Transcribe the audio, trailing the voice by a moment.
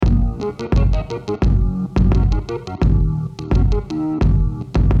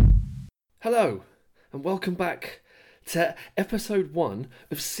Hello, and welcome back to episode 1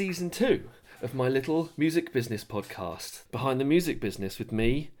 of season 2 of my little music business podcast, Behind the Music Business, with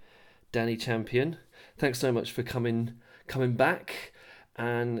me, Danny Champion. Thanks so much for coming back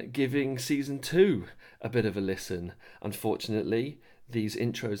and giving season 2 a bit of a listen. Unfortunately, these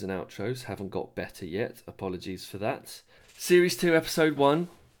intros and outros haven't got better yet. Apologies for that. Series 2, episode 1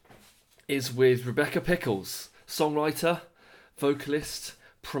 is with Rebecca Pickles, songwriter, vocalist,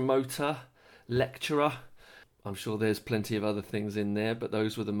 promoter, lecturer. I'm sure there's plenty of other things in there, but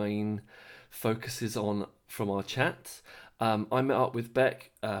those were the main focuses from our chat. I met up with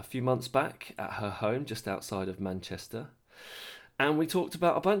Beck a few months back at her home just outside of Manchester, and we talked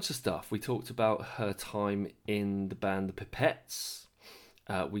about a bunch of stuff. We talked about her time in the band The Pipettes.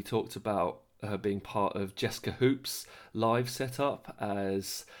 We talked about her being part of Jessica Hoop's live setup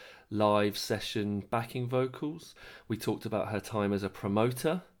as live session backing vocals. We talked about her time as a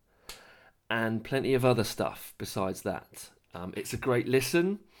promoter and plenty of other stuff besides that. It's a great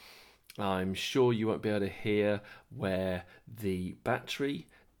listen. I'm sure you won't be able to hear where the battery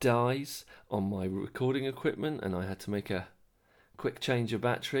dies on my recording equipment and I had to make a quick change of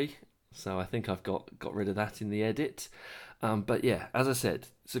battery. So I think I've got rid of that in the edit. But yeah, as I said,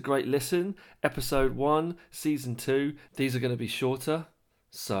 it's a great listen. Episode 1, Season 2. These are going to be shorter.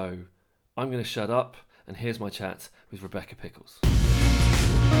 So I'm going to shut up and here's my chat with Rebecca Pickles.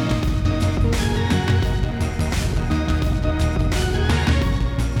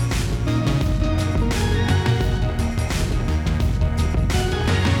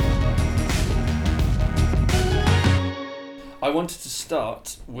 I wanted to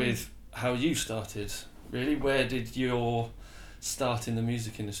start with how you started, really. Where did your start in the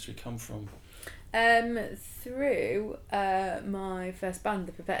music industry come from? Through my first band,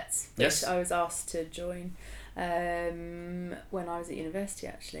 The Pipettes, which Yes. I was asked to join when I was at university,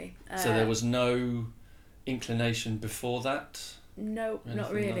 actually. So there was no inclination before that? No, Or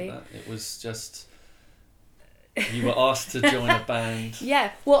not anything really. like that? It was just... You were asked to join a band.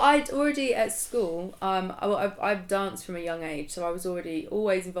 Yeah, well, I'd already at school, I've danced from a young age, so I was already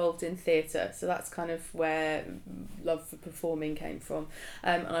always involved in theatre, so that's kind of where love for performing came from.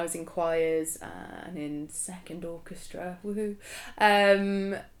 And I was in choirs and in second orchestra, woohoo.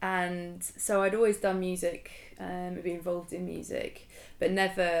 And so I'd always done music, been involved in music, but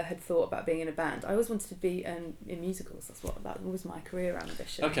never had thought about being in a band. I always wanted to be in musicals. That was my career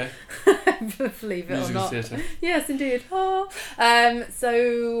ambition. Okay. Believe it Musical or not. theatre. Yes, indeed. Oh.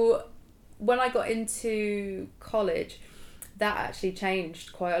 So when I got into college, that actually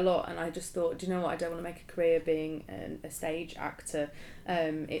changed quite a lot, and I just thought, do you know what? I don't want to make a career being a stage actor.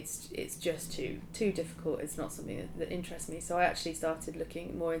 It's just too difficult. It's not something that interests me. So I actually started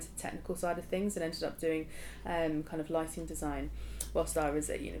looking more into the technical side of things and ended up doing kind of lighting design whilst I was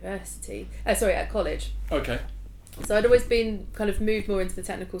at at college. Okay. So I'd always been kind of moved more into the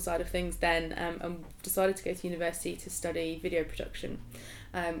technical side of things then, and decided to go to university to study video production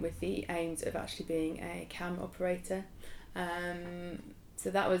with the aims of actually being a cam operator.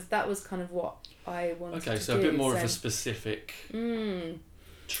 So that was kind of what I wanted to do. Okay, so a bit more of a specific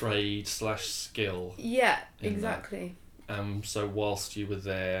trade / skill. Yeah, exactly. So whilst you were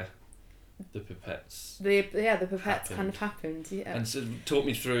there, the Pipettes. The Pipettes kind of happened. Yeah. And so talk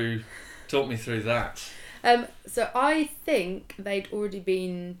me through that. So I think they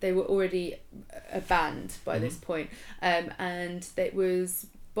were already a band by this point, and it was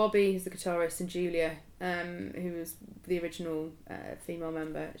Bobby, who's the guitarist, and Julia, who was the original female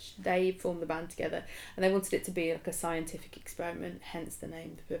member. They formed the band together, and they wanted it to be like a scientific experiment, hence the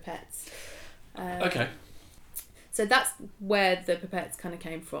name The Pipettes. Okay. So that's where the Pipettes kind of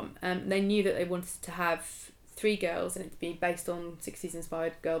came from. They knew that they wanted to have 3 girls and it to be based on 60s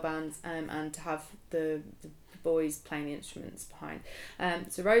inspired girl bands, and to have the boys playing the instruments behind.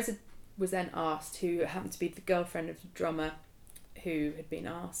 So Rosa was then asked, who happened to be the girlfriend of the drummer who had been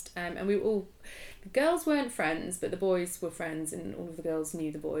asked, and the girls weren't friends, but the boys were friends, and all of the girls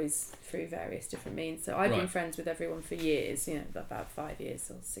knew the boys through various different means. So I'd been friends with everyone for years, about 5 years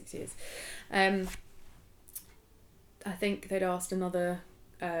or 6 years. I think they'd asked another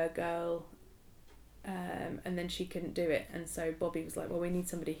girl, and then she couldn't do it, and so Bobby was like, well, we need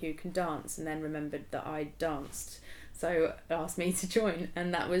somebody who can dance, and then remembered that I danced, so asked me to join,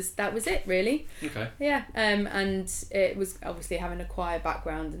 and that was it, really. Okay. Yeah. And it was obviously having a choir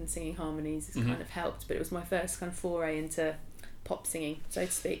background and singing harmonies has kind of helped, but it was my first kind of foray into pop singing, so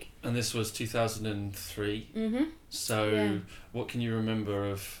to speak. And this was 2003. Mm-hmm. So what can you remember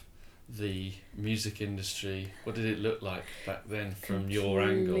of the music industry? What did it look like back then from your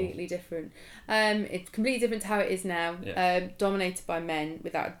angle? Completely different. It's completely different to how it is now. Yeah. Dominated by men,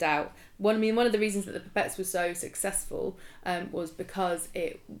 without a doubt. One of the reasons that the Pipettes was so successful was because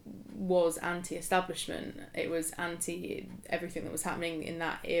it was anti-establishment. It was anti everything that was happening in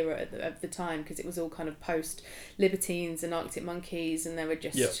that era of the time, because it was all kind of post Libertines and Arctic Monkeys, and there were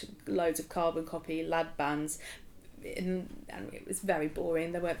just loads of carbon copy lad bands. And it was very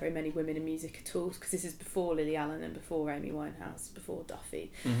boring. There weren't very many women in music at all, because this is before Lily Allen and before Amy Winehouse, before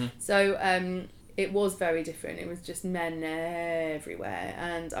Duffy. Mm-hmm. So it was very different. It was just men everywhere,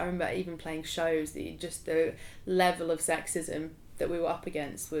 and I remember even playing shows. The level of sexism that we were up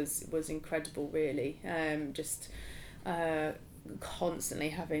against was incredible. Really, constantly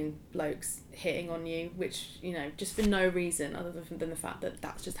having blokes hitting on you, which, you know, just for no reason other than the fact that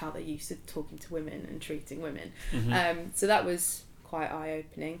that's just how they're used to talking to women and treating women. Mm-hmm. So that was quite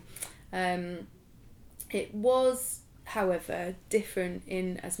eye-opening. It was, however, different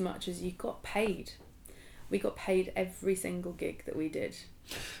in as much as you got paid. We got paid every single gig that we did.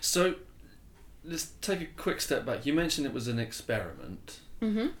 So let's take a quick step back. You mentioned it was an experiment.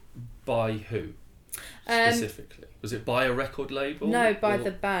 Mm-hmm. By who specifically? Was it by a record label? No, by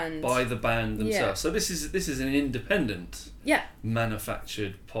the band. By the band themselves. Yeah. So this is an independent, Yeah,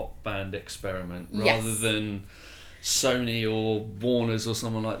 manufactured pop band experiment, Yes. rather than Sony or Warner's or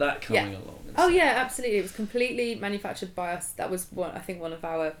someone like that coming along. And Oh stuff. yeah, absolutely. It was completely manufactured by us. That was one of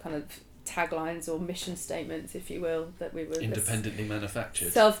our kind of taglines or mission statements, if you will, that we were Independently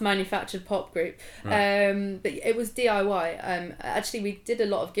manufactured. self-manufactured pop group. Right. But it was DIY. Actually, we did a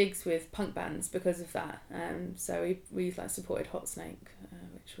lot of gigs with punk bands because of that. So we like supported Hot Snake,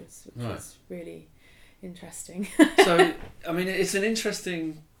 which was really interesting. So I mean, it's an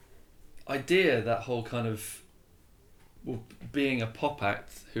interesting idea, that whole kind of, well, being a pop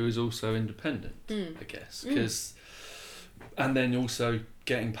act who is also independent, I guess, because and then also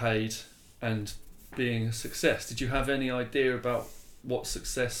getting paid and being a success. Did you have any idea about what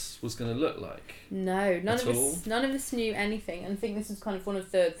success was going to look like? No, none At of all? us knew anything, and I think this was kind of one of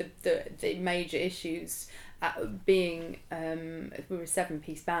the major issues. Being we were a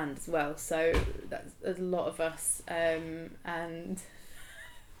 7-piece band as well, so there's a lot of us, and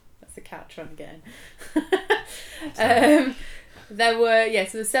that's the cat trying to get in. There were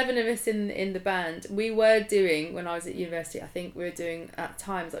so the 7 of us in the band. We were doing, when I was at university, I think we were doing at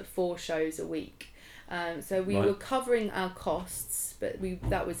times like 4 shows a week. So we were covering our costs, but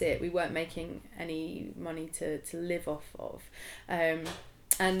that was it. We weren't making any money to live off of,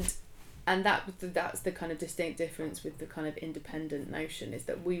 and that's the kind of distinct difference with the kind of independent notion, is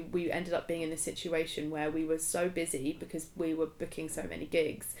that we ended up being in a situation where we were so busy because we were booking so many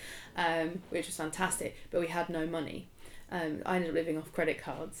gigs, which was fantastic, but we had no money. I ended up living off credit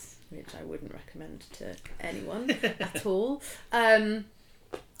cards, which I wouldn't recommend to anyone at all.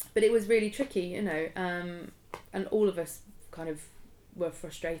 But it was really tricky, you know, and all of us kind of were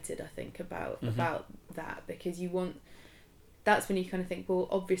frustrated, I think, about that, because that's when you kind of think, well,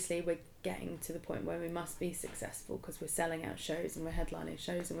 obviously we're getting to the point where we must be successful because we're selling out shows and we're headlining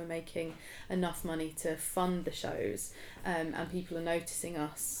shows and we're making enough money to fund the shows, and people are noticing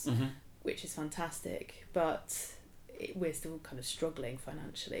us, which is fantastic, but we're still kind of struggling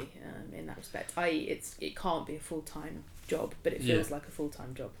financially in that respect. It can't be a full-time job, but it feels like a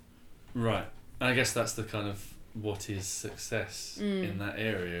full-time job. Right. And I guess that's the kind of, what is success in that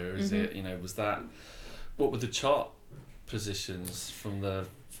area? Is it, you know, what were the chart positions from the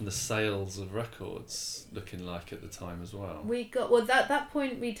sales of records looking like at the time as well? At that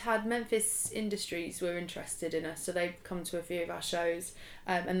point we'd had Memphis Industries were interested in us, so they'd come to a few of our shows,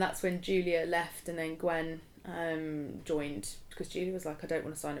 and that's when Julia left, and then Gwen joined, because Julia was like, I don't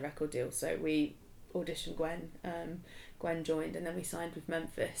want to sign a record deal, so we auditioned Gwen. Gwen joined, and then we signed with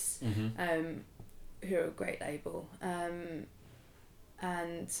Memphis, who are a great label, and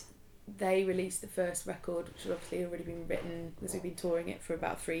they released the first record, which had obviously already been written, because we've been touring it for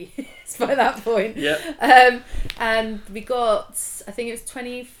about 3 years by that point. And we got, I think it was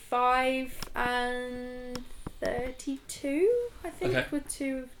 25 and 32, I think, were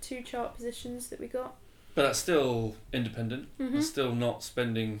two chart positions that we got. But that's still independent. That's still not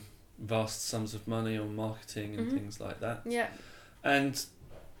spending vast sums of money on marketing and things like that. Yeah. And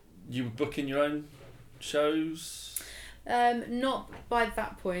you were booking your own shows? Not by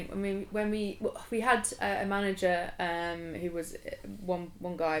that point. I mean, when we had a manager who was one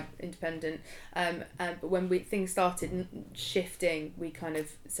guy independent, but when things started shifting, we kind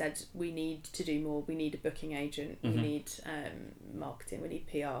of said we need to do more. We need a booking agent. Mm-hmm. We need marketing. We need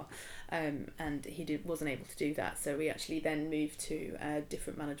PR, and he wasn't able to do that. So we actually then moved to a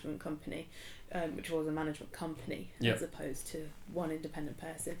different management company. Which was a management company as opposed to one independent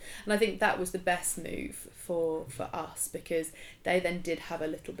person, and I think that was the best move for us, because they then did have a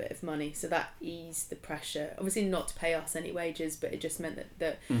little bit of money, so that eased the pressure. Obviously not to pay us any wages, but it just meant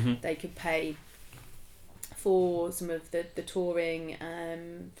that mm-hmm. they could pay for some of the touring,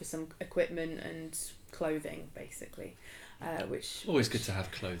 for some equipment and clothing, basically. Which always good to have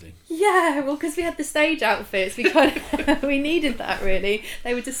clothing. Yeah, well, because we had the stage outfits, we kind of we needed that, really.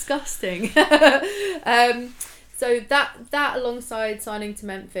 They were disgusting. So that alongside signing to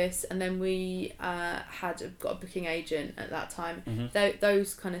Memphis, and then we got a booking agent at that time. Mm-hmm.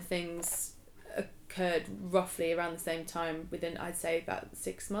 Those kind of things occurred roughly around the same time, within, I'd say, about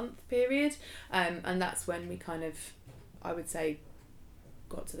 6-month period, and that's when we kind of, I would say,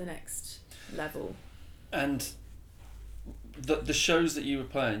 got to the next level. And the shows that you were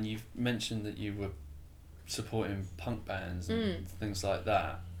playing, you've mentioned that you were supporting punk bands and things like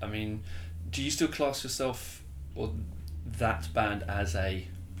that. I mean, do you still class yourself or that band as a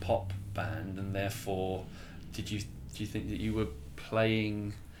pop band, and therefore do you think that you were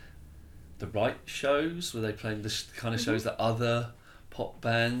playing the right shows? Were they playing the kind of shows that other pop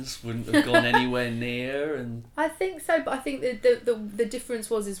bands wouldn't have gone anywhere near? And I think so, but I think the difference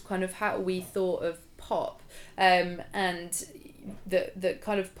is kind of how we thought of pop, and the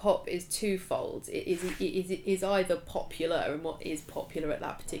kind of pop is twofold. It is either popular and what is popular at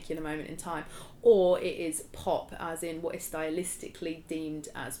that particular moment in time, or it is pop as in what is stylistically deemed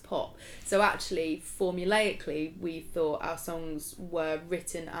as pop. So actually, formulaically, we thought our songs were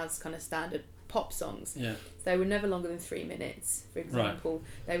written as kind of standard pop songs. Yeah. They were never longer than 3 minutes, for example.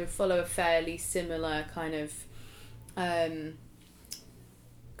 Right. They would follow a fairly similar kind of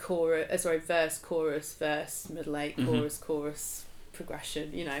verse, chorus, middle eight, chorus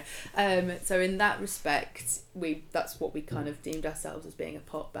progression, so in that respect, that's what we kind of deemed ourselves as being a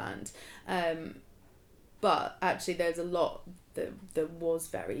pop band, but actually there's a lot that was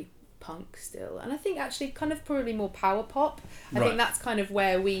very punk still, and I think actually kind of probably more power pop. I think that's kind of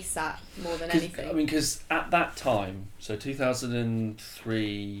where we sat more than anything. I mean, because at that time, so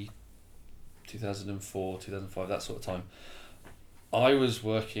 2003, 2004, 2005, that sort of time, I was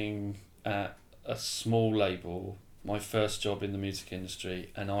working at a small label, my first job in the music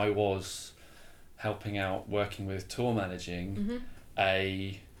industry, and I was helping out, working with tour managing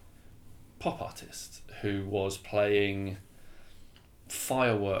a pop artist who was playing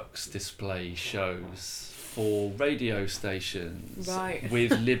fireworks display shows for radio stations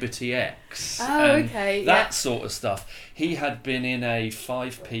with Liberty X that sort of stuff. He had been in a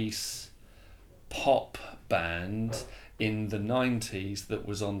 5-piece pop band in the 90s that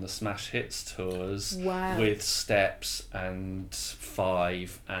was on the Smash Hits tours with Steps and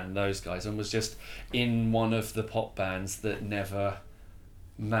Five and those guys, and was just in one of the pop bands that never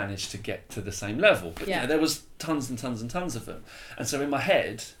managed to get to the same level. But there was tons and tons and tons of them. And so in my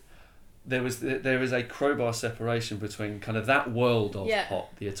head, there is a crowbar separation between kind of that world of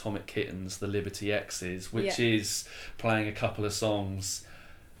pop, the Atomic Kittens, the Liberty X's, which is playing a couple of songs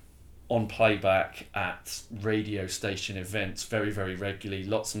on playback at radio station events very, very regularly,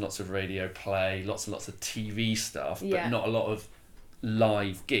 lots and lots of radio play, lots and lots of TV stuff, but not a lot of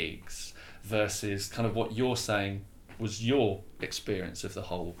live gigs, versus kind of what you're saying was your experience of the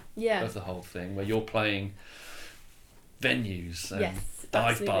whole thing, where you're playing venues and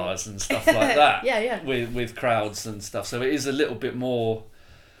dive bars and stuff like that with crowds and stuff. So it is a little bit more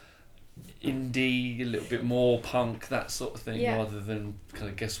indie, a little bit more punk, that sort of thing, rather than kind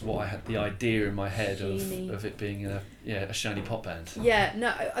of guess what I had the idea in my head of it being a shiny pop band.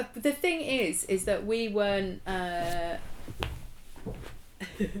 The thing is that we weren't carry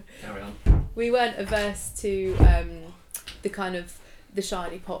on. We weren't averse to the kind of the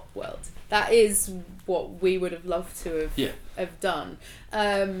shiny pop world. That is what we would have loved to have done,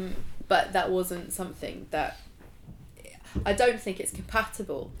 but that wasn't something that I don't think it's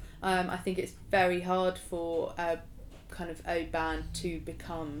compatible. I think it's very hard for a kind of a band to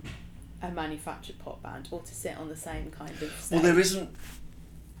become a manufactured pop band, or to sit on the same kind of stage. Well,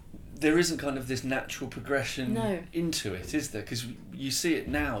 there isn't kind of this natural progression into it, is there? Because you see it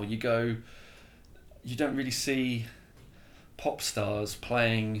now, you don't really see pop stars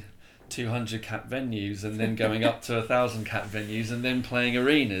playing 200 cap venues and then going up to 1,000 cap venues and then playing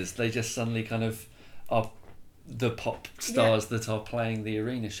arenas. They just suddenly kind of are the pop stars that are playing the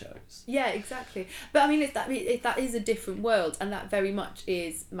arena shows. Yeah, exactly. But I mean, that is a different world, and that very much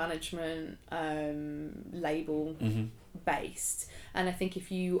is management, label based. And I think if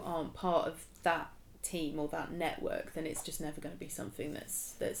you aren't part of that team or that network, then it's just never going to be something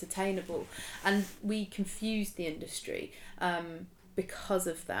that's attainable. And we confused the industry because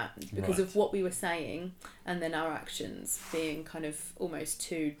of that, because of what we were saying, and then our actions being kind of almost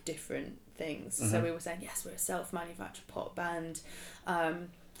two different things. So we were saying, yes, we're a self-manufactured pop band, and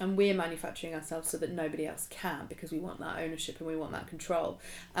we're manufacturing ourselves so that nobody else can, because we want that ownership and we want that control.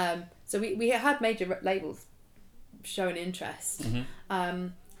 So we had major labels showing interest,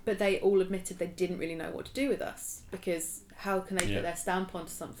 but they all admitted they didn't really know what to do with us, because how can they put their stamp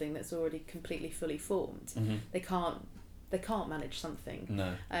onto something that's already completely fully formed? They can't manage something.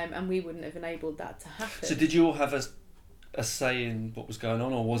 No. And we wouldn't have enabled that to happen. So did you all have a say in what was going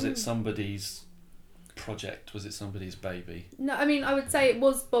on, or was it somebody's project? Was it somebody's baby? No, I mean, I would say it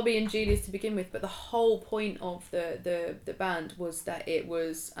was Bobby and Julia's to begin with, but the whole point of the band was that it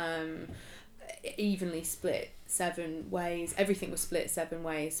was evenly split 7 ways. Everything was split 7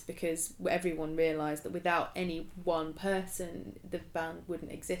 ways, because everyone realised that without any one person, the band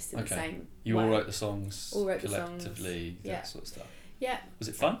wouldn't exist in the same You way. all wrote the songs all wrote collectively, the songs. that sort of stuff. Yeah. Was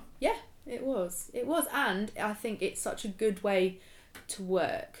it fun? Yeah, it was, and I think it's such a good way to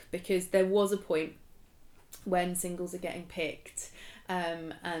work, because there was a point when singles are getting picked,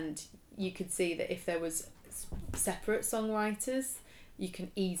 and you could see that if there was separate songwriters, you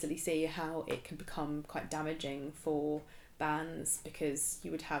can easily see how it can become quite damaging for bands, because you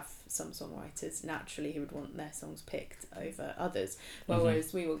would have some songwriters naturally who would want their songs picked over others,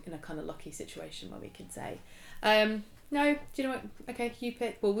 whereas we were in a kind of lucky situation where we could say, no, do you know what, okay, you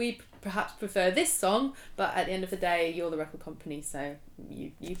pick, well, we perhaps prefer this song, but at the end of the day you're the record company, so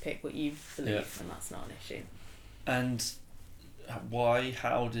you pick what you believe, and that's not an issue. And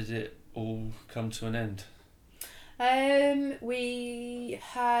how did it all come to an end? We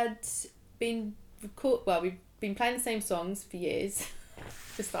had been we've been playing the same songs for years,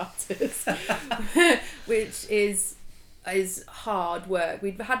 for starters, which is hard work.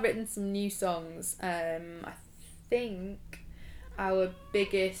 We had written some new songs. I think our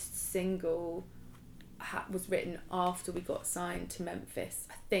biggest single was written after we got signed to Memphis.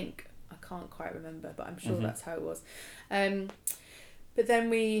 I think, I can't quite remember, but I'm sure that's how it was. But then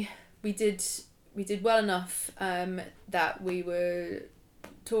we did well enough that we were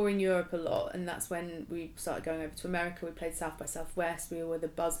touring Europe a lot, and that's when we started going over to America. We played South by Southwest. We were the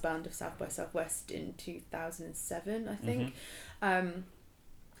buzz band of South by Southwest in 2007, I think.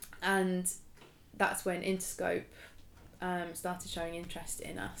 And that's when Interscope started showing interest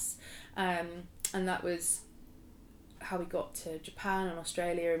in us, and that was how we got to Japan and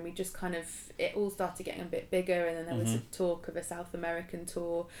Australia, and we just kind of, it all started getting a bit bigger, and then there was a talk of a South American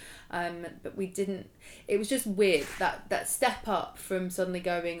tour, but we didn't, it was just weird, that step up from suddenly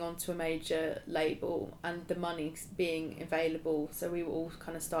going onto a major label and the money being available. So we all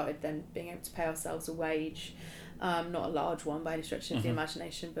kind of started then being able to pay ourselves a wage, not a large one by any stretch of the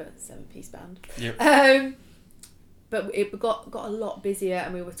imagination, but 7-piece band. Yep. But it got a lot busier,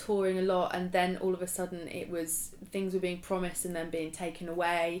 and we were touring a lot, and then all of a sudden things were being promised and then being taken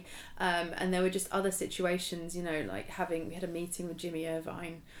away, and there were just other situations, you know, like we had a meeting with Jimmy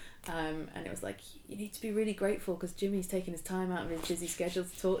Irvine, and it was like, you need to be really grateful because Jimmy's taking his time out of his busy schedule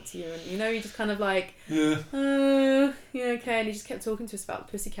to talk to you, and you know, you just kind of like, okay, and he just kept talking to us about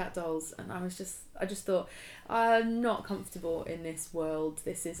the Pussycat Dolls, and I just thought, I'm not comfortable in this world,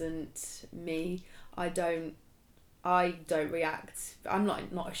 this isn't me, I don't react. I'm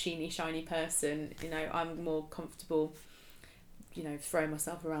not a shiny person, you know. I'm more comfortable, you know, throwing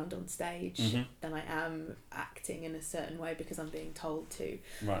myself around on stage than I am acting in a certain way because I'm being told to,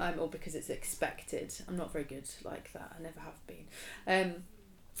 or because it's expected. I'm not very good like that. I never have been.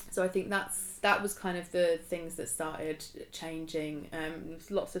 So I think that was kind of the things that started changing.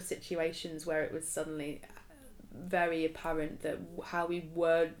 Lots of situations where it was suddenly very apparent that how we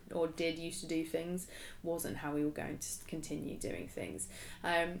were or did used to do things wasn't how we were going to continue doing things.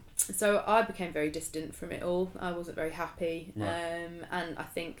 So I became very distant from it all. I wasn't very happy. And I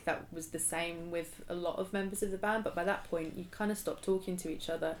think that was the same with a lot of members of the band, but by that point you kind of stop talking to each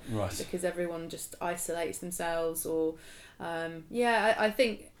other because everyone just isolates themselves, or I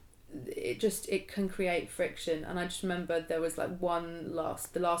think it can create friction. And I just remember there was like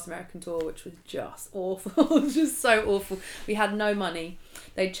the last American tour, which was just awful. Just so awful. We had no money.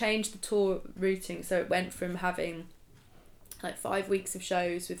 They changed the tour routing, so it went from having like 5 weeks of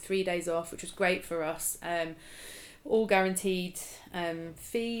shows with 3 days off, which was great for us, all guaranteed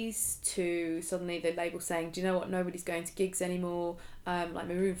fees, to suddenly the label saying, do you know what, nobody's going to gigs anymore. Like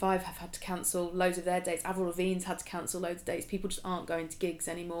Maroon 5 have had to cancel loads of their dates. Avril Lavigne's had to cancel loads of dates. People just aren't going to gigs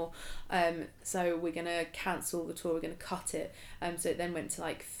anymore. So we're going to cancel the tour. We're going to cut it. So it then went to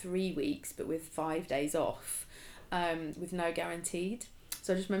like 3 weeks, but with 5 days off, with no guaranteed.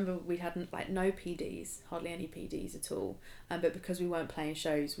 So I just remember we had like no PDs, hardly any PDs at all. But because we weren't playing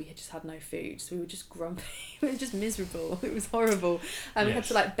shows, we had just had no food. So we were just grumpy. It was just miserable. It was horrible. And we had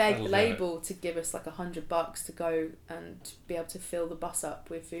to like beg the label to give us like $100 to go and be able to fill the bus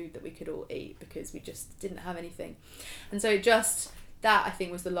up with food that we could all eat, because we just didn't have anything. And so just that, I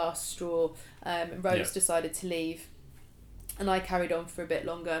think, was the last straw. Rose decided to leave. And I carried on for a bit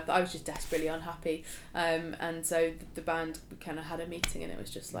longer, but I was just desperately unhappy. And so the band kind of had a meeting, and it was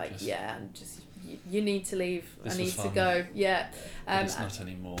just like, you need to leave. I need to go. Yeah. It's not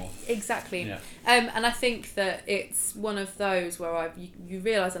anymore. Exactly. Yeah. And I think that it's one of those where you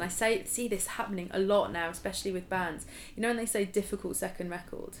realise, and I see this happening a lot now, especially with bands. You know, when they say difficult second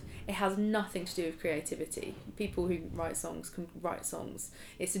record, it has nothing to do with creativity. People who write songs can write songs.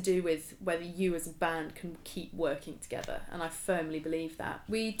 It's to do with whether you as a band can keep working together. And I firmly believe that.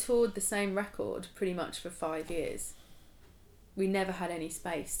 We toured the same record pretty much for 5 years. We never had any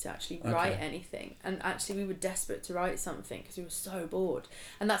space to actually write anything, and actually we were desperate to write something because we were so bored.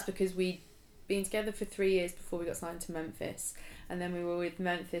 And that's because we'd been together for 3 years before we got signed to Memphis, and then we were with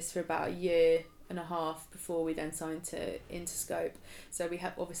Memphis for about a year and a half before we then signed to Interscope. So we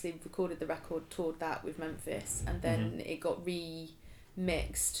had obviously recorded the record, toured that with Memphis, and then it got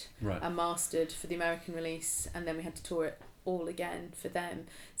remixed and mastered for the American release, and then we had to tour it all again for them.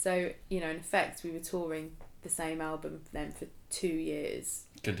 So, you know, in effect, we were touring the same album then for 2 years.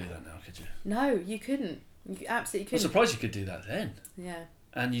 Couldn't do that now, could you? No, you couldn't. You absolutely couldn't. I'm surprised you could do that then. Yeah.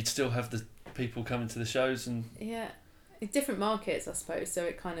 And you'd still have the people coming to the shows and... Yeah. It's different markets, I suppose, so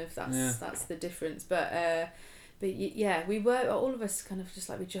it kind of, that's the difference. But yeah, we were, all of us kind of just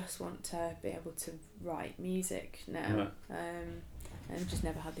like, we just want to be able to write music now. Right. And we just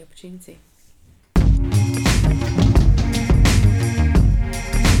never had the opportunity.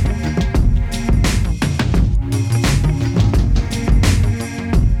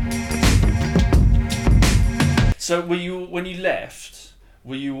 So when you left,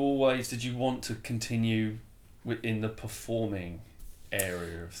 did you want to continue in the performing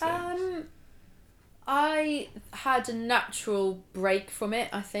area of things? I had a natural break from it,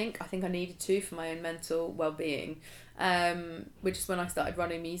 I think. I needed to for my own mental well-being, which is when I started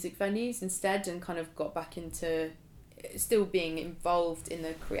running music venues instead, and kind of got back into still being involved in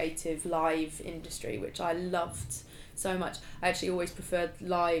the creative live industry, which I loved so much. I actually always preferred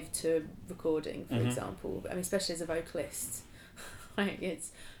live to recording, for example. I mean, especially as a vocalist, like,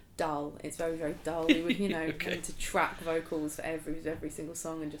 it's dull. It's very, very dull. We would, having to track vocals for every single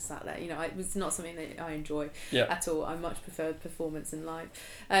song and just sat there. It was not something that I enjoy at all. I much prefer performance and live.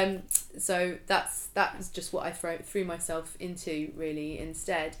 So that was just what I threw myself into, really,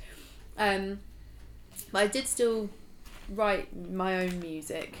 instead. But I did still write my own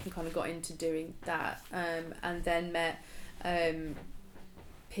music and kind of got into doing that, and then met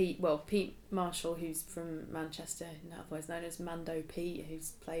Pete Marshall, who's from Manchester, otherwise known as Mando Pete,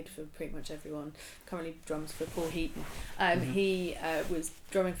 who's played for pretty much everyone, currently drums for Paul Heaton. He was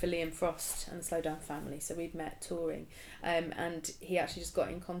drumming for Liam Frost and the Slow Down Family, so we'd met touring, and he actually just got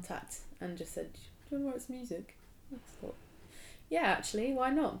in contact and just said, do you want to write some music? I thought, yeah, actually, why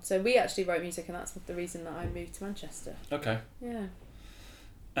not? So we actually wrote music, and that's the reason that I moved to Manchester. Okay. Yeah.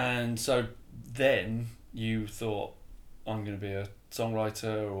 And so then you thought, I'm going to be a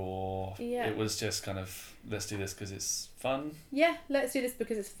songwriter, or it was just kind of, let's do this because it's fun? Yeah, let's do this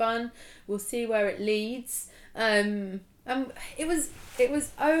because it's fun. We'll see where it leads. It was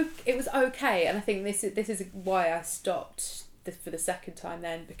okay, and I think this is why I stopped for the second time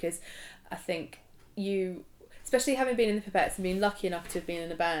then, because I think especially having been in the Pipettes and being lucky enough to have been in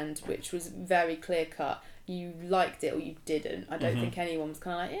a band which was very clear cut, you liked it or you didn't. I don't think anyone was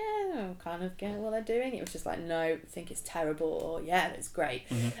kind of like, yeah, I kind of get what they're doing. It was just like, no, I think it's terrible, or yeah, it's great.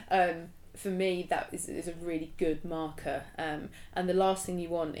 For me, that is a really good marker. And the last thing you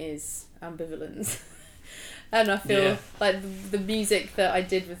want is ambivalence. And I feel like the music that I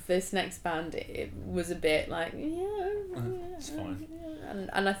did with this next band, it was a bit like, it's fine.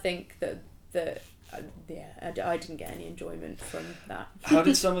 And I think that I didn't get any enjoyment from that. How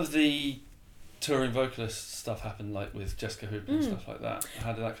did some of the touring vocalist stuff happen, like with Jessica Hooper and stuff like that?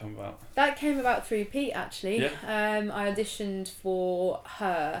 How did that come about? That came about through Pete, actually. Yeah. I auditioned for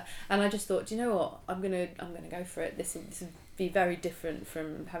her, and I just thought, do you know what? I'm gonna go for it. This would be very different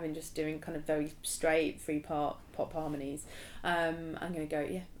from having just doing kind of very straight 3-part pop harmonies. I'm going to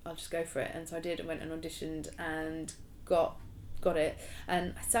go, I'll just go for it. And so I did, and went and auditioned and got it.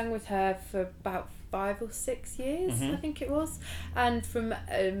 And I sang with her for about 5 or 6 years, I think it was. And from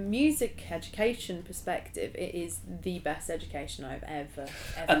a music education perspective, it is the best education I've ever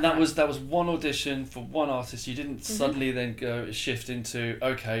and that had. was one audition for one artist. You didn't suddenly then go shift into,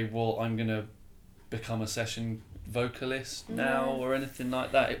 okay, well, I'm going to become a session vocalist now or anything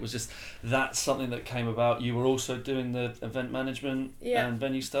like that. It was just, that's something that came about. You were also doing the event management and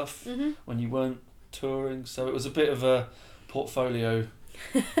venue stuff when you weren't touring, so it was a bit of a portfolio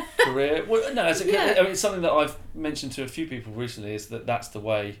career. Well, no, I mean, it's something that I've mentioned to a few people recently, is that that's the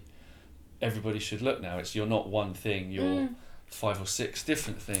way everybody should look now. It's, you're not one thing, you're 5 or 6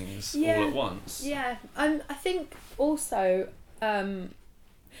 different things all at once. Yeah, and I think also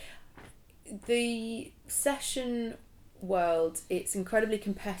the session world, it's incredibly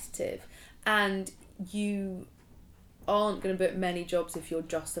competitive, and you aren't going to book many jobs if you're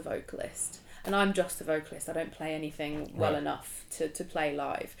just a vocalist. And I'm just a vocalist. I don't play anything well enough to play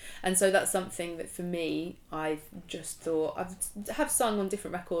live. And so that's something that for me, I've just thought, I have sung on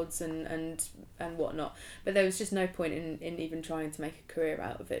different records and whatnot, but there was just no point in even trying to make a career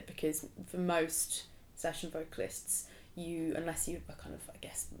out of it, because for most session vocalists, unless you are kind of, I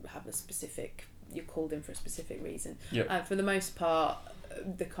guess, have a specific, you're called in for a specific reason. For the most part,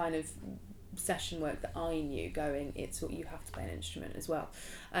 the kind of session work that I knew going, it's what you have to play an instrument as well.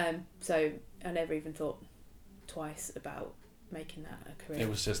 So I never even thought twice about making that a career. It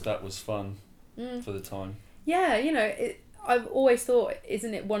was just, that was fun for the time. Yeah, I've always thought,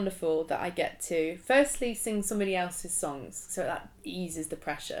 isn't it wonderful that I get to firstly sing somebody else's songs, so that eases the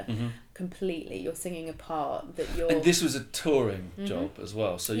pressure completely. You're singing a part that you're... And this was a touring job as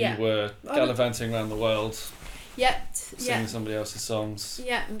well, so you were gallivanting around the world, singing somebody else's songs.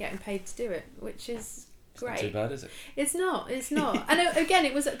 Yeah, and getting paid to do it, which is great. It's not too bad, is it? It's not. And again,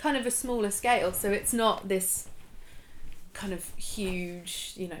 it was at kind of a smaller scale, so it's not this kind of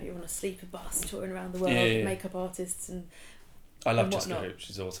huge, you're on a sleeper bus touring around the world, makeup artists and I love Jessica Hoop,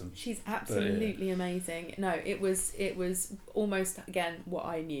 she's awesome. She's absolutely amazing. No, it was almost, again, what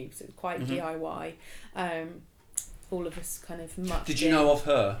I knew, so quite DIY. All of us kind of much. Did you know of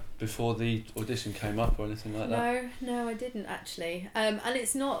her before the audition came up or anything like that? No, I didn't actually. And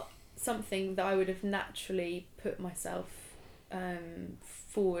it's not something that I would have naturally put myself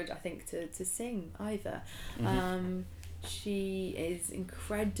forward, I think, to sing either. She is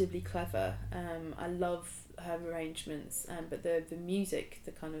incredibly clever. I love her arrangements, but the music,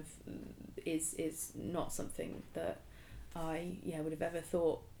 the kind of is not something that I would have ever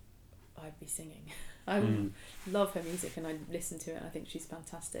thought I'd be singing. I love her music and I listen to it and I think she's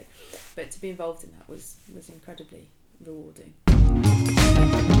fantastic, but to be involved in that was incredibly rewarding.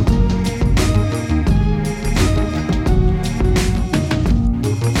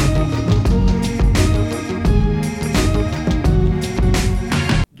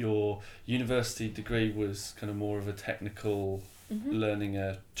 Your university degree was kind of more of a technical, learning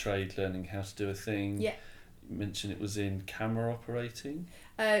a trade, learning how to do a thing. Yeah. You mentioned it was in camera operating.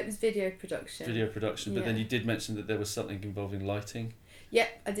 It was video production. But then you did mention that there was something involving lighting. Yeah,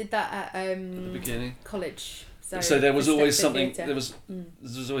 I did that at the beginning. College. So there was always something. There was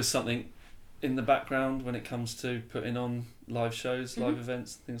always something in the background when it comes to putting on live shows, live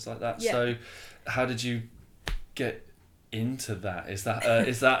events, things like that. Yeah. So, how did you get into that? Is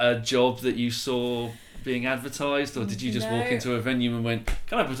that a job that you saw being advertised, or did you just walk into a venue and went,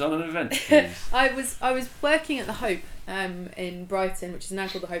 "Can I put on an event, please?" I was working at the Hope in Brighton, which is now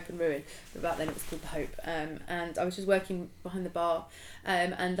called the Hope and Ruin, but back then it was called the Hope. And I was just working behind the bar,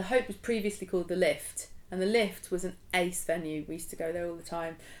 and the Hope was previously called the Lift. And the Lift was an ace venue. We used to go there all the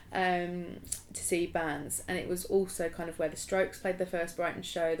time to see bands. And it was also kind of where the Strokes played their first Brighton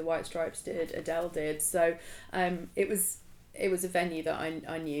show, the White Stripes did, Adele did. So it was a venue that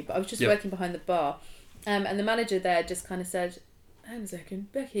I knew. But I was just working behind the bar. And the manager there just kind of said, "Hang on a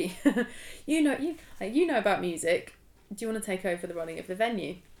second, Becky, you know about music. Do you want to take over the running of the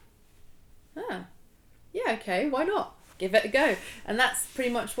venue?" "Ah, yeah, okay, why not? Give it a go." And that's pretty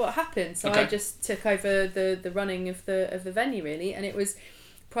much what happened. So I just took over the running of the venue, really, and it was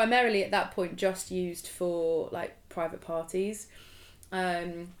primarily at that point just used for like private parties.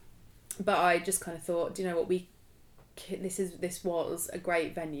 But I just kind of thought, do you know what, this was a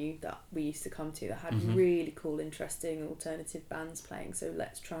great venue that we used to come to that had really cool, interesting alternative bands playing. So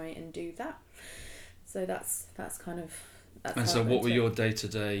let's try and do that. So that's kind of. And so, what were your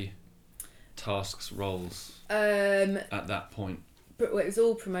day-to-day tasks, roles at that point? it was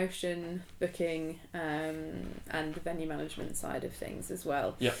all promotion, booking, and the venue management side of things as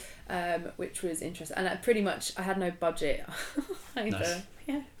well. Yep. Which was interesting, and I had no budget either. Nice.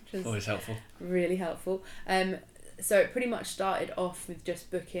 Yeah, which was Always helpful. really helpful. So it pretty much started off with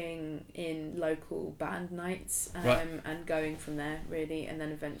just booking in local band nights, Right. and going from there really, and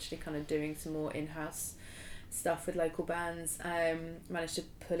then eventually kind of doing some more in-house stuff with local bands. Managed to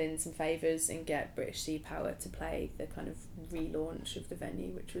pull in some favours and get British Sea Power to play the kind of relaunch of the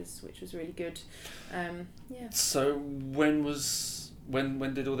venue, which was really good. Yeah. So when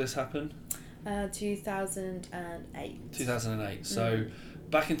did all this happen? 2008. 2008. So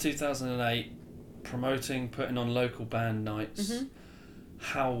back in 2008, promoting, putting on local band nights. Mm-hmm.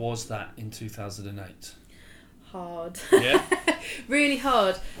 How was that in 2008? Hard. Yeah. Really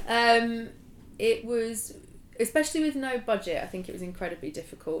hard. It was, especially with no budget, I think it was incredibly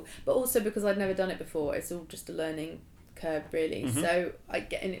difficult, but also because I'd never done it before. It's all just a learning curve really. Mm-hmm. So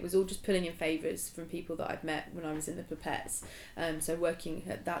and it was all just pulling in favours from people that I'd met when I was in the Pipettes. So working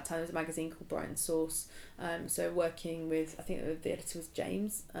at that time, there was a magazine called Brighton Source. So working with, I think the editor was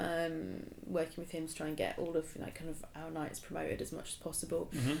James, working with him to try and get all of kind of our nights promoted as much as possible.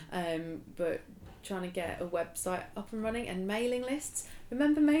 Mm-hmm. But trying to get a website up and running and mailing lists.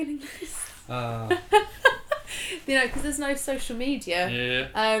 Remember mailing lists? Because there's no social media. Yeah.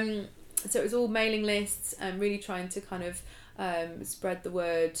 So it was all mailing lists and really trying to kind of spread the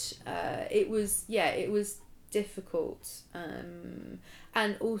word. It was difficult, and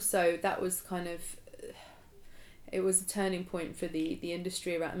also that was kind of, it was a turning point for the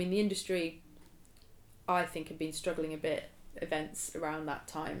industry around. I mean, the industry, I think, had been struggling a bit, events around that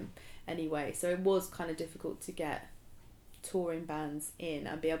time anyway. So it was kind of difficult to get touring bands in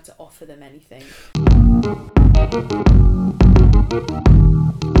and be able to offer them anything.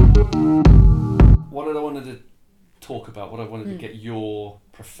 What I wanted to talk about, what I wanted to get your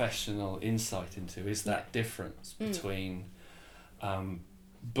professional insight into, is that difference between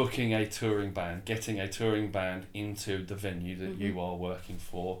booking a touring band, getting a touring band into the venue that you are working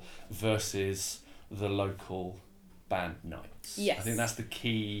for, versus the local band nights. Yes. I think that's the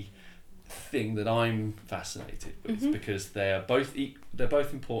key thing that I'm fascinated with, because they're both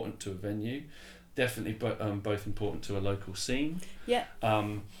important to a venue, definitely both important to a local scene. Yeah.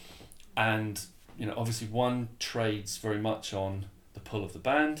 And obviously one trades very much on the pull of the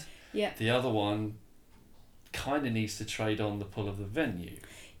band. Yeah. The other one kind of needs to trade on the pull of the venue.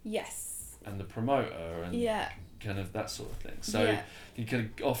 Yes. And the promoter and kind of that sort of thing. So you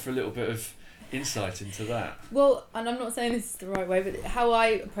can offer a little bit of insight into that. Well, and I'm not saying this is the right way, but how I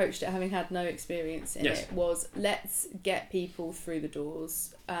approached it, having had no experience in Yes. it, was let's get people through the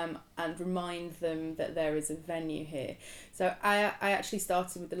doors and remind them that there is a venue here. So I actually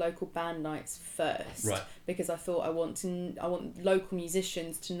started with the local band nights first, Right. because I thought I want local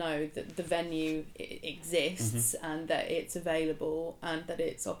musicians to know that the venue exists and that it's available and that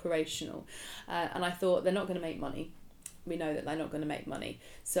it's operational. And I thought they're not going to make money. We know that they're not going to make money.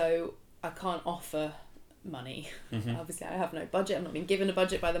 So I can't offer money. Obviously, I have no budget. I'm not being given a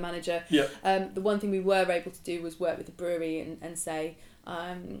budget by the manager. Yeah. The one thing we were able to do was work with the brewery and say,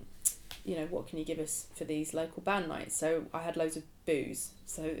 what can you give us for these local band nights? So I had loads of booze.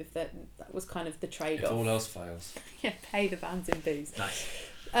 So if that was kind of the trade-off. If all else fails. Yeah, pay the bands in booze. Nice.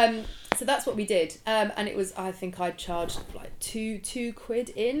 So that's what we did. And it was, I think I charged like £2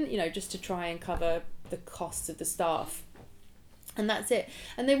 in, just to try and cover the costs of the staff. And that's it.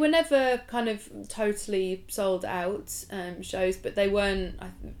 And they were never kind of totally sold out shows, but they weren't.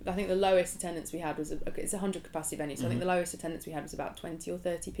 I think the lowest attendance we had was it's a 100 capacity venue, so I think the lowest attendance we had was about 20 or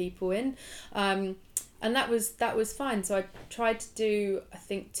 30 people in, and that was fine. So I tried to do, I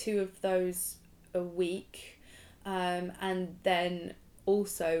think, 2 of those a week, and then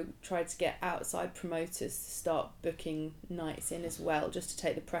also tried to get outside promoters to start booking nights in as well, just to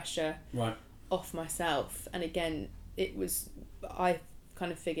take the pressure off myself. And again, I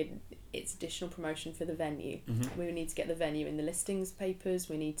kind of figured it's additional promotion for the venue. We need to get the venue in the listings papers.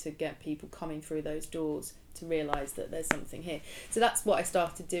 We need to get people coming through those doors to realise that there's something here. So that's what I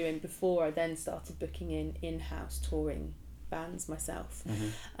started doing before I then started booking in-house touring bands myself.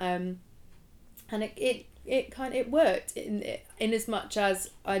 And it worked in as much as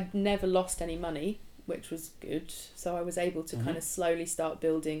I'd never lost any money, which was good. So I was able to kind of slowly start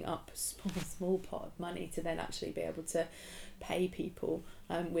building up a small pot of money to then actually be able to pay people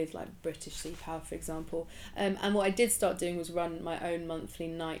with like British Sea Power, for example. And what I did start doing was run my own monthly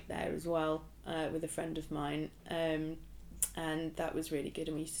night there as well with a friend of mine. And that was really good.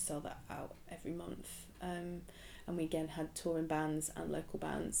 And we used to sell that out every month. And we again had touring bands and local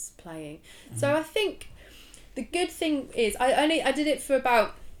bands playing. So I think The good thing is I did it for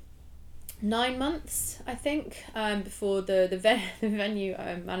about 9 months, I think, before the venue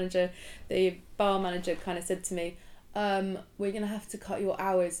manager, the bar manager, kind of said to me, we're gonna have to cut your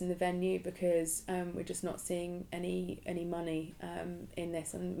hours in the venue because we're just not seeing any money in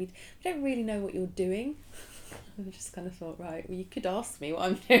this, and we don't really know what you're doing. I just kind of thought, right, well, you could ask me what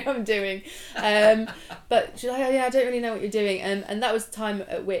I'm doing, but she's like, oh, yeah, I don't really know what you're doing, and that was the time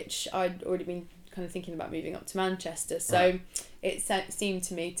at which I'd already been kind of thinking about moving up to Manchester, so right. It seemed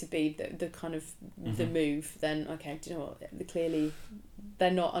to me to be the kind of the move. Then, okay, do you know what? Clearly,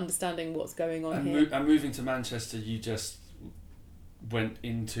 they're not understanding what's going on here. And moving to Manchester, you just went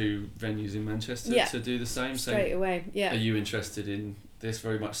into venues in Manchester to do the same. Straight away, yeah. Are you interested in this?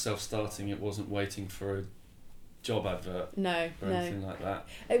 Very much self-starting. It wasn't waiting for a job advert. Or anything like that.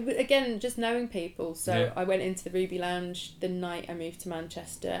 Again, just knowing people. So I went into the Ruby Lounge the night I moved to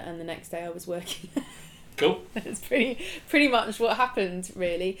Manchester, and the next day I was working. Cool. That's pretty much what happened,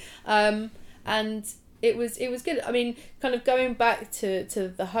 really. And it was good. I mean, kind of going back to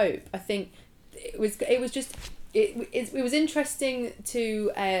the Hope, I think it was interesting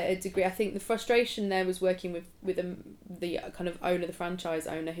to a degree. I think the frustration there was working with the kind of owner, the franchise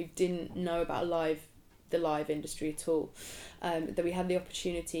owner, who didn't know about the live industry at all. That we had the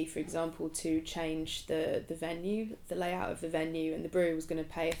opportunity, for example, to change the venue, the layout of the venue, and the brewery was going to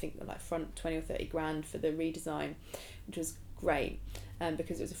pay, I think, like front 20 or 30 grand for the redesign, which was great,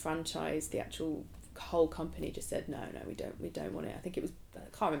 because it was a franchise. The actual whole company just said no, we don't want it. I think it was, I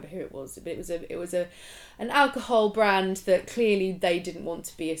can't remember who it was, but it was an alcohol brand that clearly they didn't want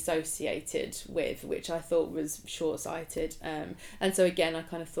to be associated with, which I thought was short-sighted. And so again, I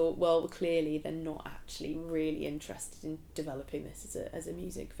kind of thought, well, clearly they're not actually really interested in developing this as a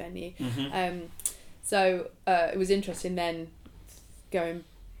music venue. So it was interesting then going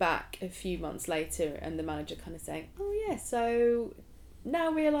back a few months later and the manager kind of saying, oh yeah, so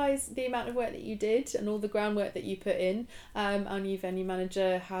now realise the amount of work that you did and all the groundwork that you put in. Our new venue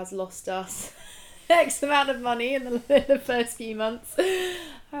manager has lost us X amount of money in the first few months.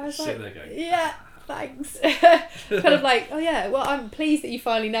 I was like, there going, yeah, thanks. Kind of like, oh yeah, well, I'm pleased that you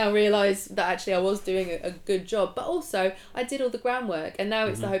finally now realise that actually I was doing a good job, but also I did all the groundwork, and now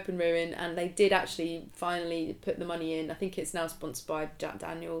it's the Hope and Ruin, and they did actually finally put the money in. I think it's now sponsored by Jack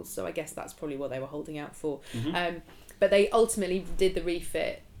Daniels, so I guess that's probably what they were holding out for. But they ultimately did the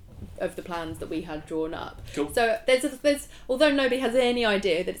refit of the plans that we had drawn up. Cool. So there's although nobody has any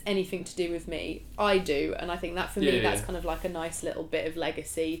idea that it's anything to do with me, I do, and I think that for me that's kind of like a nice little bit of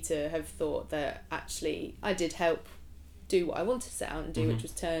legacy to have thought that actually I did help do what I wanted to set out and do, which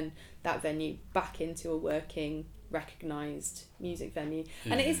was turn that venue back into a working, recognised music venue.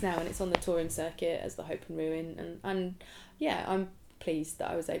 And it is now, and it's on the touring circuit as the Hope and Ruin, and yeah, I'm pleased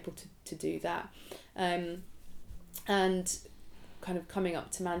that I was able to do that. And kind of coming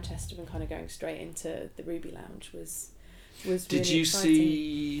up to Manchester and kind of going straight into the Ruby Lounge was Did really you exciting.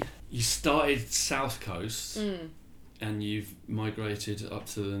 see, you started South Coast and you've migrated up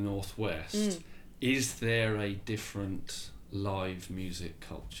to the Northwest. Is there a different live music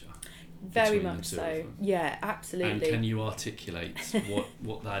culture? Very much so. Yeah, absolutely. And can you articulate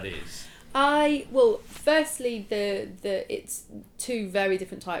what that is? Firstly, it's two very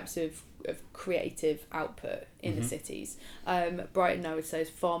different types of creative output in the cities. Brighton, I would say, is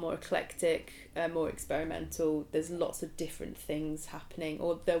far more eclectic, more experimental. There's lots of different things happening,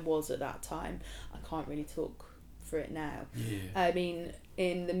 or there was at that time. I can't really talk for it now. I mean,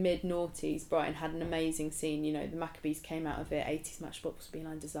 in the mid-noughties, Brighton had an amazing scene. You know, the Maccabees came out of it, 80s Matchbox,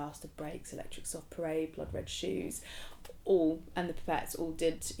 Beeline Disaster, Breaks, Electric Soft Parade, Blood Red Shoes, and the Pipettes all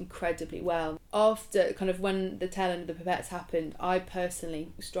did incredibly well. After kind of when the tail end of the Pipettes happened, I personally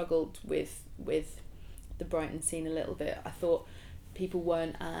struggled with the Brighton scene a little bit. I thought people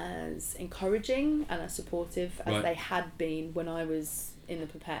weren't as encouraging and as supportive as they had been when I was in the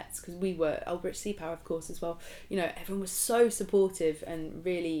Pipettes, because we were Elbridge Sea Power, of course, as well. You know, everyone was so supportive and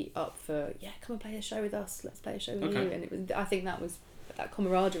really up for, yeah, come and play a show with us, let's play a show with you. And it was, I think that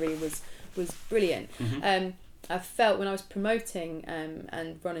camaraderie was brilliant. I felt when I was promoting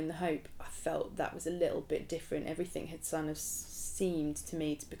and running the Hope, I felt that was a little bit different. Everything had kind of seemed to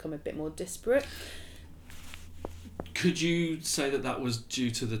me to become a bit more disparate. Could you say that was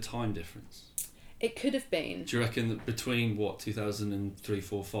due to the time difference? It could have been. Do you reckon that between 2003,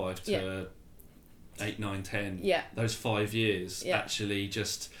 4, 5 to 8, 9, 10, those 5 years, actually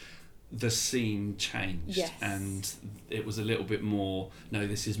just the scene changed, and it was a little bit more, no,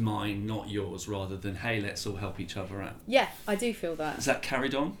 this is mine, not yours, rather than, hey, let's all help each other out? Yeah, I do feel that. Is that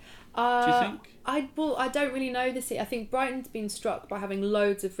carried on? Do you think? I don't really know the city. I think Brighton's been struck by having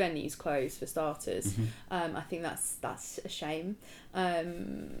loads of venues closed for starters. Mm-hmm. I think that's a shame.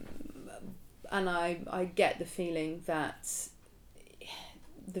 And I get the feeling that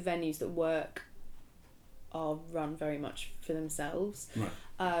the venues that work are run very much for themselves. Right.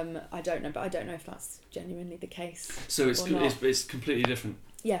 I don't know, but I don't know if that's genuinely the case. So it's completely different.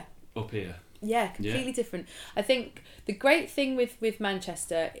 Yeah. Up here. Yeah, completely different. I think the great thing with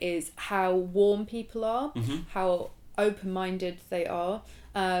Manchester is how warm people are, how open-minded they are,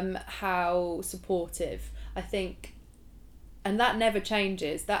 how supportive. I think, and that never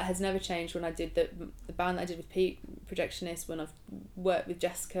changes. That has never changed when I did the band that I did with Pete, Projectionist, when I've worked with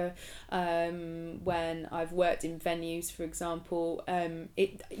Jessica, when I've worked in venues, for example.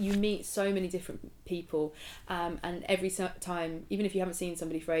 You meet so many different people, and every time, even if you haven't seen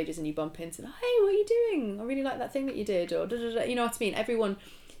somebody for ages and you bump into them, hey, what are you doing? I really like that thing that you did, or you know what I mean? Everyone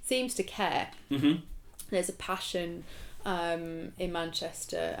seems to care. There's a passion in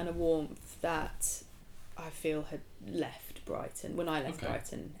Manchester and a warmth that I feel had left Brighton when I left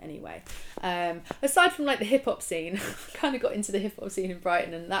Brighton anyway. Aside from like the hip hop scene, I kind of got into the hip hop scene in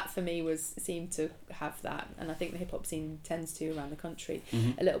Brighton, and that for me seemed to have that, and I think the hip hop scene tends to around the country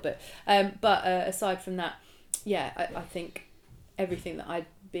a little bit. But aside from that, yeah, I think everything that had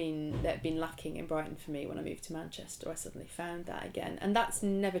been lacking in Brighton for me when I moved to Manchester, I suddenly found that again, and that's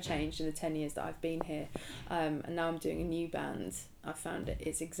never changed in the 10 years that I've been here. And now I'm doing a new band. I found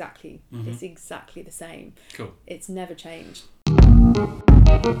it's exactly the same. Cool. It's never changed.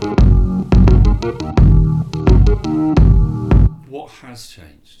 What has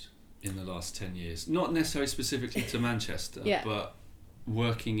changed in the last 10 years? Not necessarily specifically to Manchester, but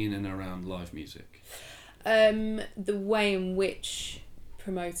working in and around live music. The way in which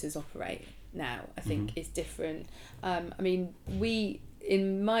promoters operate now, I think, is different. I mean,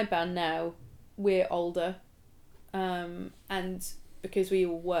 in my band now, we're older, and because we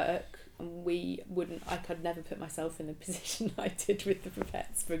all work, and I could never put myself in the position I did with the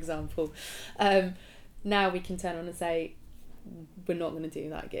Pipettes, for example. Now we can turn on and say, we're not going to do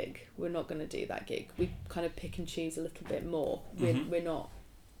that gig. We're not going to do that gig. We kind of pick and choose a little bit more. We're not.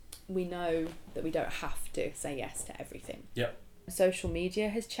 We know that we don't have to say yes to everything. Yep. Social media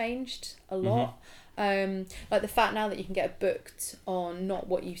has changed a lot. Like the fact now that you can get booked on not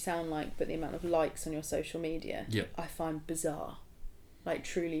what you sound like, but the amount of likes on your social media. Yep. I find bizarre, like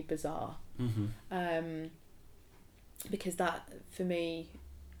truly bizarre. Because that for me,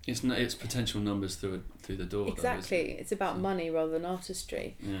 it's potential numbers through the door. Exactly, though, it's about money rather than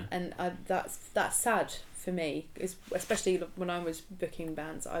artistry, and that's sad for me. Especially when I was booking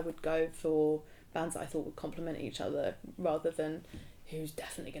bands, I would go for bands that I thought would complement each other rather than who's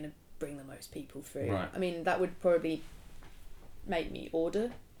definitely going to bring the most people through. Right. I mean, that would probably make me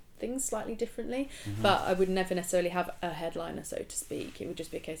order things slightly differently, but I would never necessarily have a headliner, so to speak. It would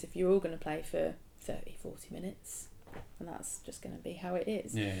just be a case if you're all going to play for 30-40 minutes, and that's just going to be how it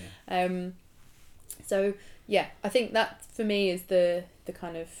is. So yeah, I think that for me is the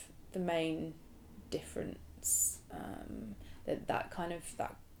kind of the main difference, that kind of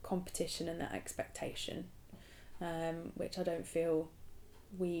that competition and that expectation, which I don't feel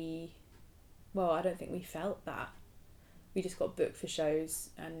I don't think we felt that. We just got booked for shows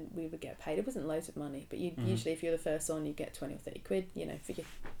and we would get paid. It wasn't loads of money, but usually if you're the first on, you get 20 or 30 quid, for your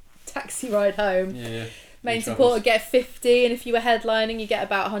taxi ride home. Main support would get 50, and if you were headlining, you get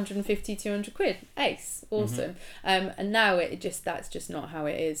about 150, 200 quid. Ace. Awesome. And now that's just not how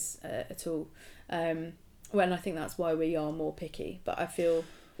it is at all. Well, I think that's why we are more picky, but I feel...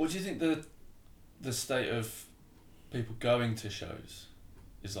 What do you think the state of people going to shows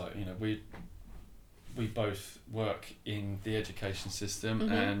is like? We both work in the education system,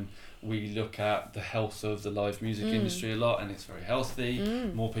 and we look at the health of the live music industry a lot, and it's very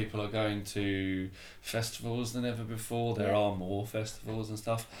healthy. More people are going to festivals than ever before. There are more festivals and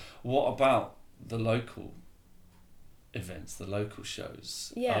stuff. What about the local events, the local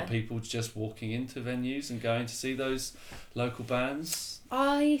shows? Are people just walking into venues and going to see those local bands?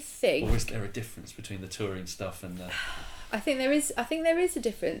 I think... Or is there a difference between the touring stuff and the... I think there is a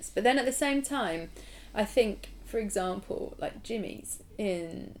difference, but then at the same time, I think, for example, like Jimmy's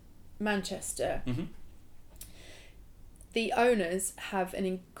in Manchester, the owners have an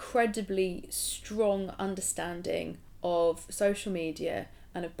incredibly strong understanding of social media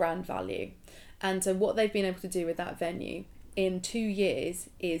and of brand value. And so what they've been able to do with that venue in 2 years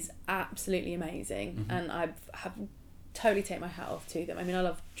is absolutely amazing. And I have totally take my hat off to them. I mean, I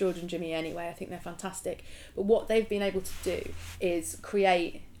love George and Jimmy anyway. I think they're fantastic. But what they've been able to do is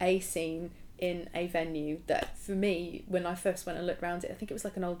create a scene in a venue that, for me, when I first went and looked around it, I think it was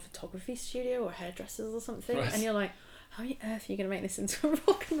like an old photography studio or hairdressers or something. Right. And you're like, how on earth are you going to make this into a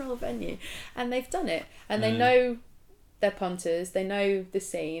rock and roll venue? And they've done it. And they know their punters, they know the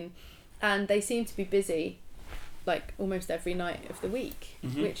scene, and they seem to be busy like almost every night of the week,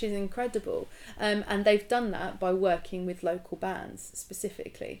 which is incredible. And they've done that by working with local bands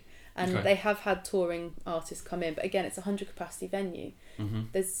specifically. And they have had touring artists come in, but again, it's a 100 capacity venue.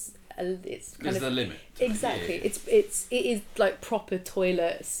 There's the limit. Exactly. Yeah. It is like proper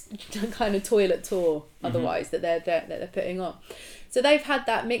toilets, kind of toilet tour. Otherwise, that they're putting on. So they've had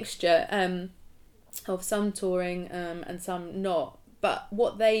that mixture of some touring and some not. But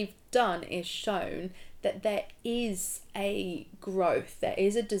what they've done is shown that there is a growth, there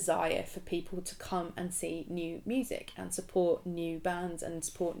is a desire for people to come and see new music and support new bands and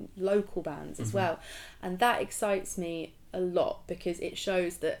support local bands as well. And that excites me a lot, because it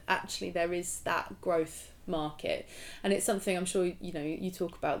shows that actually there is that growth market. And it's something I'm sure, you know, you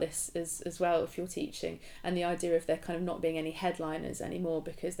talk about this as well if you're teaching, and the idea of there kind of not being any headliners anymore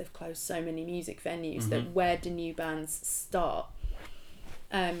because they've closed so many music venues, that where do new bands start?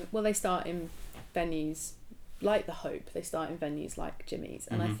 Well, they start in venues like the Hope, they start in venues like Jimmy's,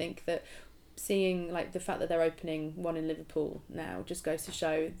 and I think that seeing like the fact that they're opening one in Liverpool now just goes to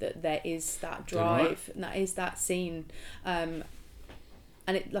show that there is that drive and that is that scene, and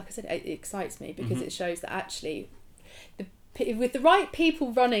it, like I said, it excites me because it shows that actually with the right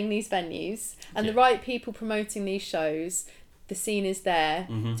people running these venues and the right people promoting these shows, the scene is there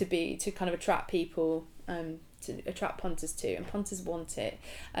to kind of attract people, to attract punters too, and punters want it,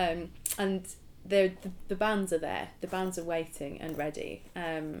 and the bands are there, the bands are waiting and ready,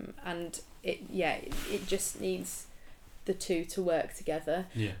 and it just needs the two to work together.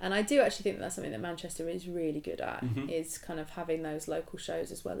 And I do actually think that's something that Manchester is really good at, is kind of having those local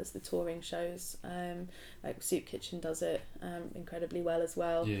shows as well as the touring shows. Like Soup Kitchen does it incredibly well as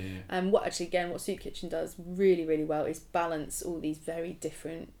well. And what Soup Kitchen does really, really well is balance all these very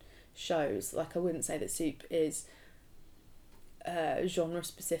different shows. Like, I wouldn't say that Soup is genre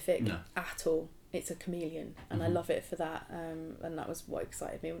specific at all. It's a chameleon, and I love it for that, and that was what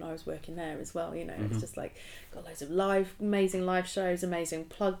excited me when I was working there as well. You know, it's just like got loads of amazing live shows, amazing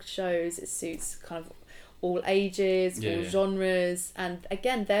plug shows. It suits kind of all ages, all genres, and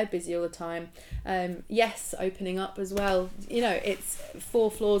again, they're busy all the time. Yes, opening up as well. You know, it's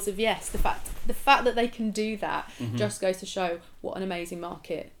 4 floors of Yes. The fact that they can do that just goes to show what an amazing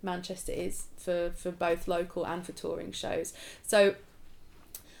market Manchester is for both local and for touring shows. So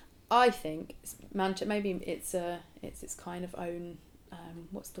I think maybe it's its kind of own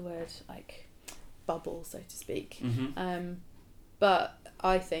what's the word, like bubble, so to speak. But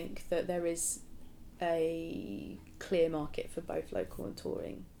I think that there is a clear market for both local and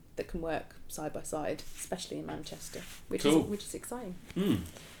touring that can work side by side, especially in Manchester, which is exciting.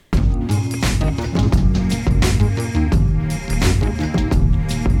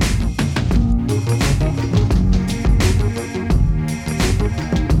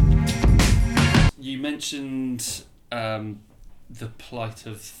 You mentioned the plight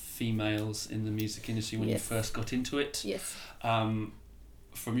of females in the music industry when you first got into it. Yes. From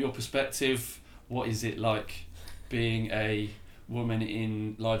your perspective, what is it like being a woman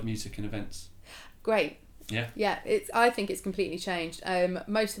in live music and events? Great. Yeah. I think it's completely changed.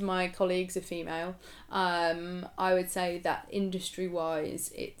 Most of my colleagues are female. I would say that industry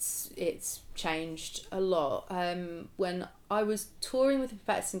wise, it's changed a lot. When I was touring with the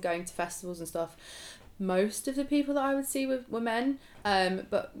Pipettes and going to festivals and stuff, most of the people that I would see were men.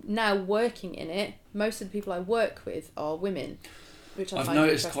 But now working in it, most of the people I work with are women, which I've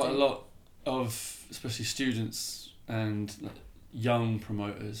noticed quite a lot of, especially students and young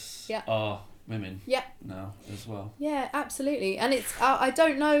promoters are women now as well. Yeah, absolutely. And it's I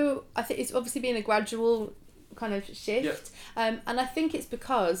don't know, I think it's obviously been a gradual kind of shift, and I think it's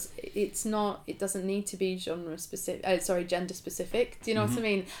because it doesn't need to be gender specific. Do you know what I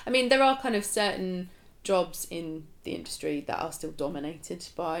mean? I mean, there are kind of certain jobs in the industry that are still dominated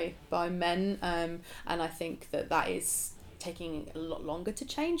by men, and I think that is taking a lot longer to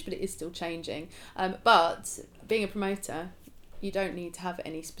change, but it is still changing. But being a promoter, you don't need to have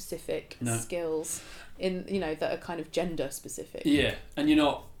any specific skills that are kind of gender specific. Yeah, and you're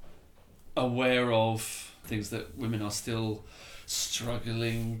not aware of things that women are still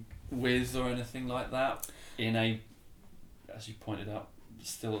struggling with or anything like that in a, as you pointed out,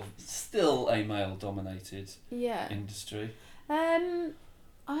 still a male dominated industry.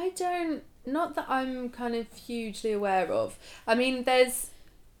 Not that I'm kind of hugely aware of. I mean, there's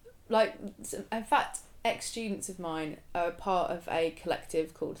in fact, ex-students of mine are part of a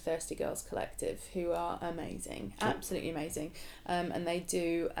collective called Thirsty Girls Collective, who are amazing, absolutely amazing, and they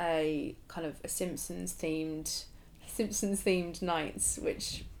do a kind of a Simpsons themed nights,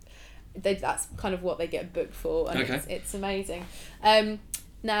 which that's kind of what they get booked for, and it's amazing.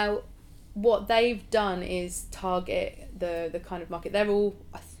 Now, what they've done is target the kind of market. They're all,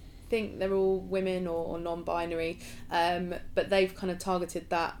 I think they're all women or non-binary, but they've kind of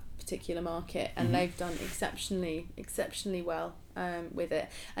targeted that particular market, and they've done exceptionally well with it.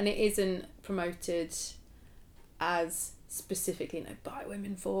 And it isn't promoted as specifically, by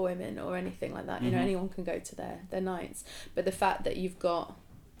women for women or anything like that. You know, anyone can go to their nights. But the fact that you've got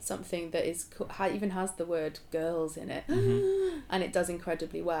something that is even has the word girls in it, and it does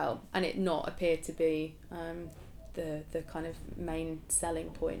incredibly well, and it not appear to be the kind of main selling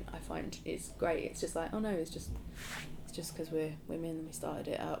point, I find is great. It's just like, oh no, it's just because we're women and we started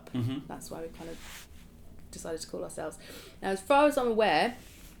it up. That's why we kind of decided to call ourselves. Now, as far as I'm aware,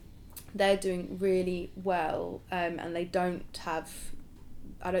 they're doing really well, and they I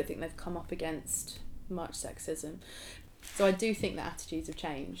don't think they've come up against much sexism. So I do think that attitudes have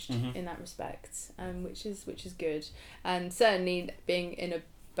changed in that respect, which is good. And certainly being in a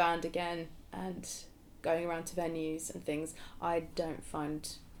band again and going around to venues and things, I don't find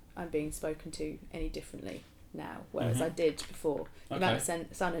I'm being spoken to any differently now, whereas I did before. The amount of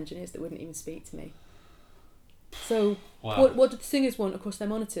sound engineers that wouldn't even speak to me. So what do the singers want across their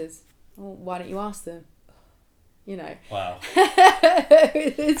monitors? Well, why don't you ask them? You know. Wow.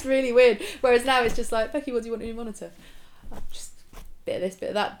 It's really weird. Whereas now it's just like, Becky, what do you want on your monitor? Just bit of this, bit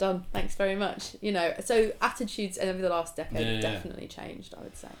of that, done. Thanks very much. You know. So attitudes over the last decade have definitely changed, I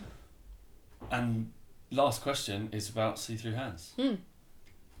would say. And last question is about See Through Hands.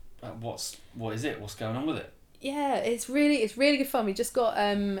 What is it? What's going on with it? Yeah, it's really good fun. We just got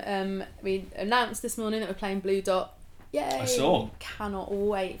we announced this morning that we're playing Blue Dot. Yay! I saw. Cannot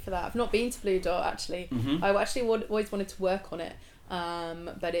wait for that. I've not been to Blue Dot actually. I actually always wanted to work on it,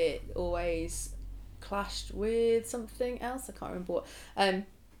 but it always clashed with something else. I can't remember what.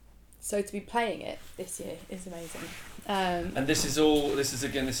 So to be playing it this year is amazing. And this is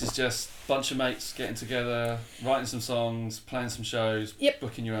just a bunch of mates getting together, writing some songs, playing some shows,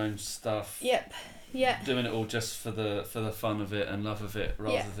 booking your own stuff. Yep. Yeah. Doing it all just for the fun of it and love of it,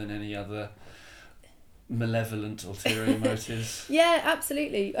 rather than any other malevolent ulterior motives. Yeah,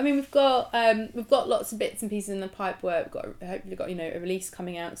 absolutely. I mean, we've got lots of bits and pieces in the pipework. Hopefully got a release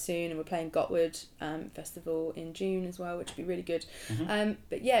coming out soon, and we're playing Gotwood Festival in June as well, which would be really good.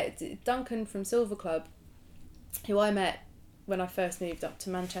 But yeah, it's Duncan from Silver Club, who I met when I first moved up to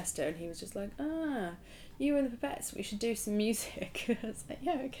Manchester, and he was just like, you and the Pipettes, we should do some music. I was like,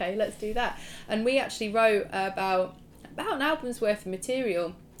 yeah, okay, let's do that. And we actually wrote about an album's worth of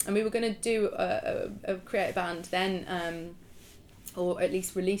material, and we were going to do create a band then, or at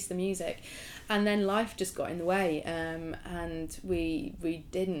least release the music, and then life just got in the way, and we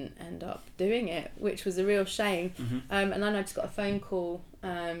didn't end up doing it, which was a real shame. And then I just got a phone call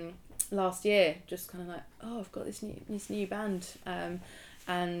last year, just kind of like, oh, I've got this new band,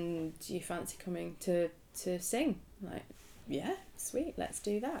 and do you fancy coming to sing? I'm like, yeah, sweet, let's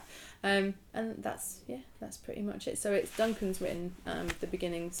do that. And that's pretty much it. So it's Duncan's written the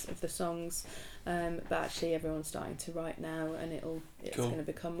beginnings of the songs, but actually everyone's starting to write now, and it's going to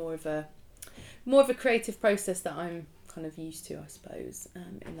become more of a creative process that I'm kind of used to, I suppose,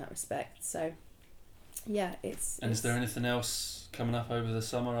 in that respect. So yeah, it's. Is there anything else coming up over the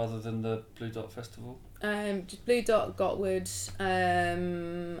summer other than the Blue Dot Festival? Just Blue Dot, Gotwood. I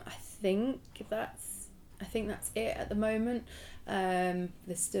think that's it at the moment.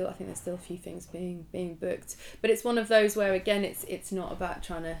 There's still a few things being booked, but it's one of those where again it's not about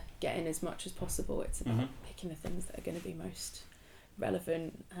trying to get in as much as possible. It's about picking the things that are going to be most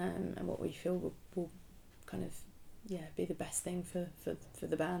relevant, and what we feel will kind of be the best thing for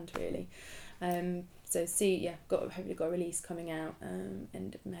the band really. So hopefully got a release coming out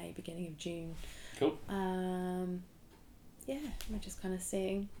end of May, beginning of June. Cool. We're just kind of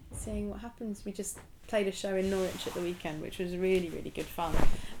seeing what happens. We just played a show in Norwich at the weekend, which was really, really good fun.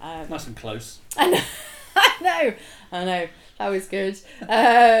 Nice and close. I know, that was good.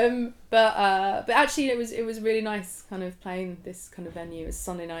 But actually it was really nice kind of playing this kind of venue. It was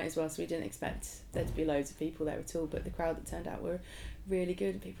Sunday night as well, so we didn't expect there to be loads of people there at all, but the crowd that turned out were really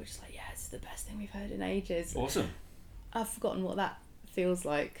good, and people were just like, yeah, this is the best thing we've heard in ages. Awesome. I've forgotten what that feels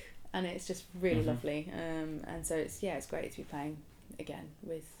like, and it's just really lovely. And so it's great to be playing again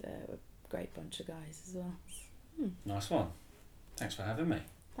with a great bunch of guys as well. Nice one. Thanks for having me.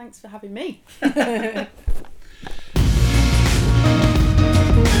 Thanks for having me.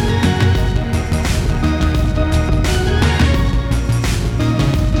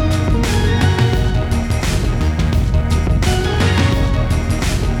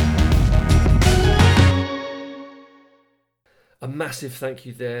 massive thank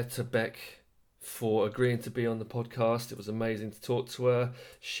you there to Beck for agreeing to be on the podcast. It was amazing to talk to her.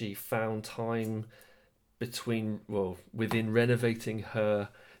 She found time within renovating her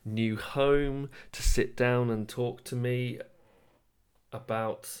new home to sit down and talk to me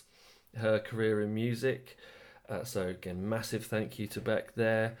about her career in music. So again, massive thank you to Beck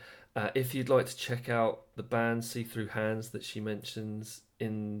there. If you'd like to check out the band See Through Hands that she mentions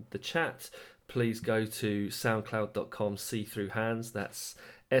in the chat, please go to soundcloud.com See Through Hands. That's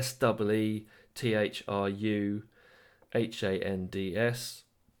SEETHRUHANDS.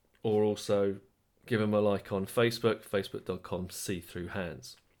 Or also give them a like on Facebook, facebook.com See Through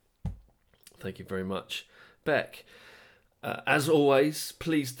Hands. Thank you very much, Beck. As always,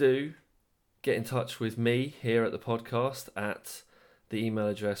 please do get in touch with me here at the podcast at the email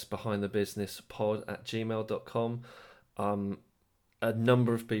address behindthebusinesspod@gmail.com. A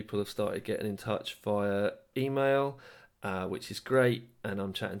number of people have started getting in touch via email, which is great, and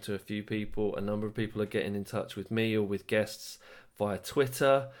I'm chatting to a few people. A number of people are getting in touch with me or with guests via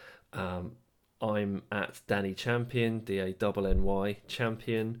Twitter. I'm at Danny Champion, DANNY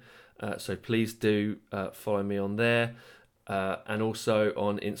Champion. So please do follow me on there. And also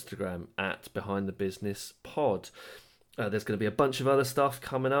on Instagram at Behind the Business Pod. There's going to be a bunch of other stuff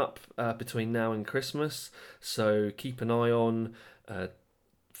coming up between now and Christmas, so keep an eye on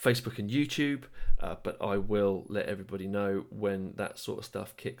Facebook and YouTube, but I will let everybody know when that sort of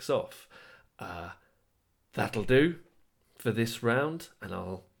stuff kicks off. That'll do for this round, and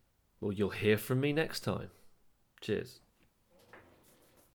you'll hear from me next time. Cheers.